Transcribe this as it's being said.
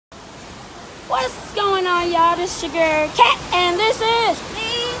What's going on, y'all? This your girl Kat, and this is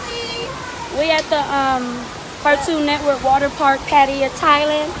we at the Cartoon Network Water Park Pattaya,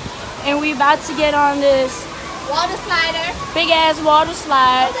 Thailand, and we about to get on this water slider, big ass water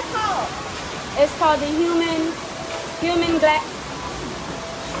slide. What's it called? It's called the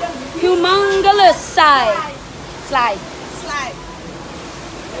humongous slide. Slide.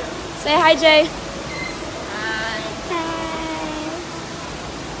 Say hi, Jay. Hi.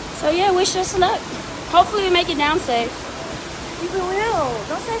 So yeah, wish us luck. Hopefully we make it down safe. You will.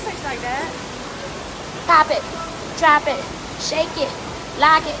 Don't say things like that. Pop it, drop it, shake it,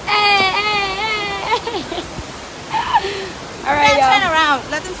 lock it. Hey, hey, hey. All right, y'all. Turn around.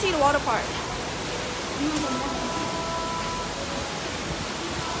 Let them see the water park.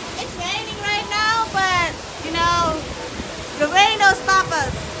 It's raining right now, but you know, the rain don't stop us.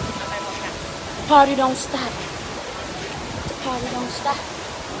 The party don't stop. The party don't stop.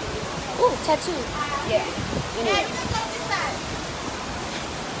 Ooh, tattoo. Yeah. Anyway.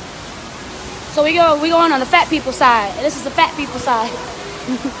 So we going on the fat people side. This is the fat people side.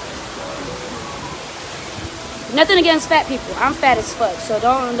 Nothing against fat people. I'm fat as fuck. So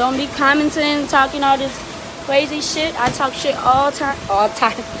don't be commenting, talking all this crazy shit. I talk shit all time.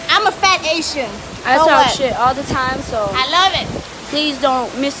 I'm a fat Asian. I talk shit all the time. So I love it. Please don't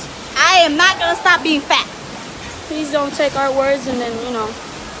I am not gonna stop being fat. Please don't take our words and then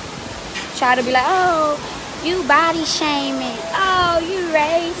try to be like, oh, you body shaming. Oh, you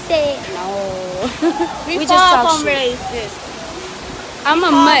racist. No. we just talk from shit. racist. I'm a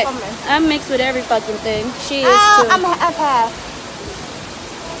mutt. I'm mixed with every fucking thing. She is too. I'm half.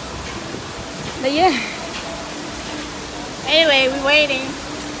 But yeah. Anyway, we're waiting.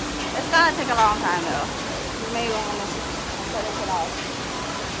 It's gonna take a long time though. We may want to set it off.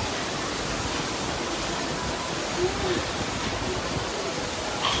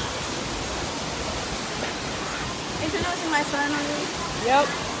 Introducing my son already? Yep.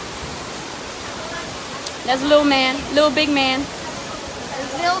 That's a little man, little big man.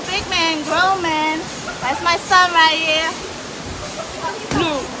 Little big man, grown man. That's my son right here.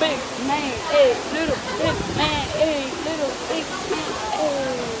 Little big man, hey, little big man, hey, little big man, hey,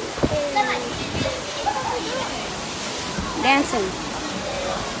 hey. Dancing.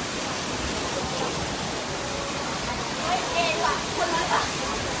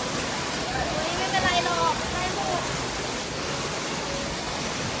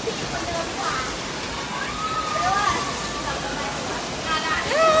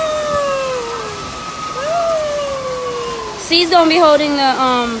 C's gonna be holding the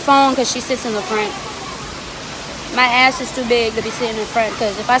phone because she sits in the front. My ass is too big to be sitting in front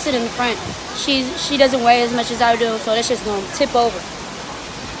because if I sit in the front, she doesn't weigh as much as I do, so that's just gonna tip over.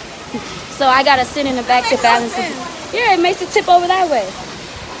 So I gotta sit in the back to balance it. Yeah, it makes it tip over that way.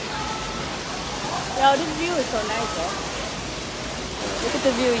 Yo, this view is so nice though. Look at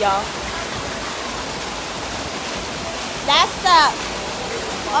the view, y'all. That's the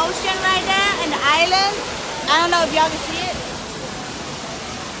ocean right there and the island. I don't know if y'all can see it.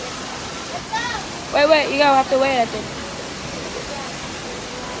 Wait, you gotta have to wait, I think.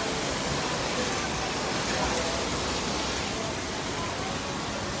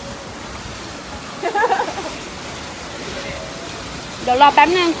เดี๋ยวรอแป๊บ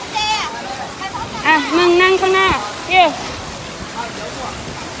นึงอ่ะมึงนั่งข้างหน้าเย้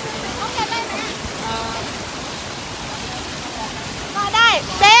มาได้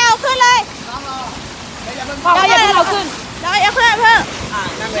เจ๊เอาขึ้นเลยพออย่าเพิ่งเอาขึ้น แล้วอย่าเพิ่ม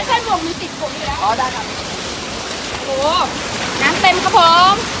ไม่ใช่หมวกมีติดผมอยู่แล้วอ๋อได้ครับโอ้น้ำเต็มครับผ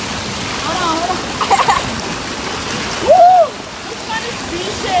มเอาหน่อยวู้ This one is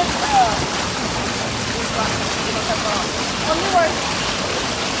V-shape. Only work.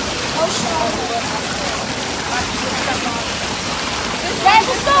 There's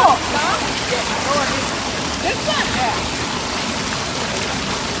a soul. This one? Yeah.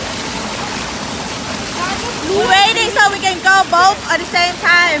 We're waiting so we can go both at the same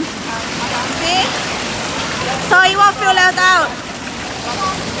time. See? So you won't feel left out.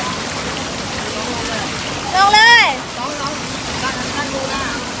 ลงเลย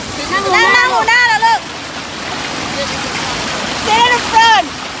นั่งหูหน้าแล้วลูก Sit in the front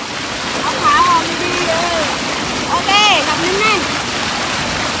เอาขาออกดีๆเลย โอเค จับแน่น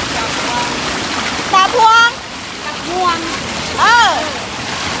จับพวง ๆจับห่วง เ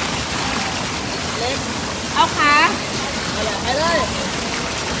อาขา ไปเลย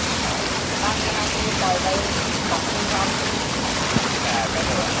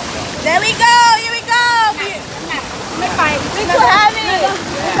There we go, here we go. ไม่ไป We too happy.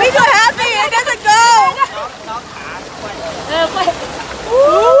 We too happy. It doesn't go. ไป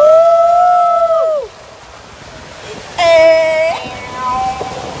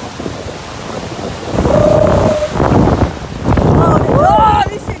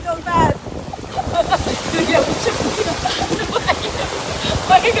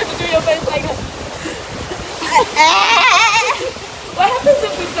your face like that. What happens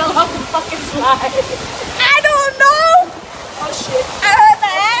if we fell off the fucking slide? I don't know. Oh shit. I hurt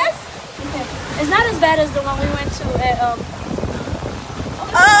my ass. It's not as bad as the one we went to at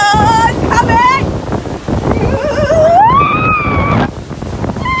Oh, it's coming.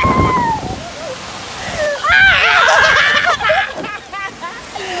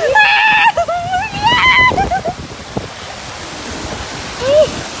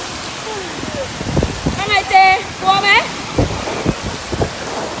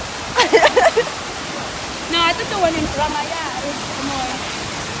 No, I think the one in Ramaya is more.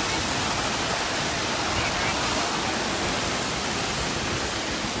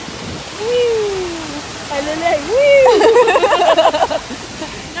ไปเรื่อยๆวิว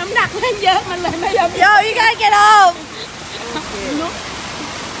น้ำหนักมันเยอะมันเลยไม่ยอม Yo, you gotta get up.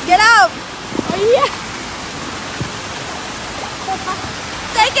 Get up. Oh yeah.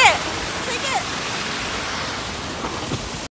 Take it.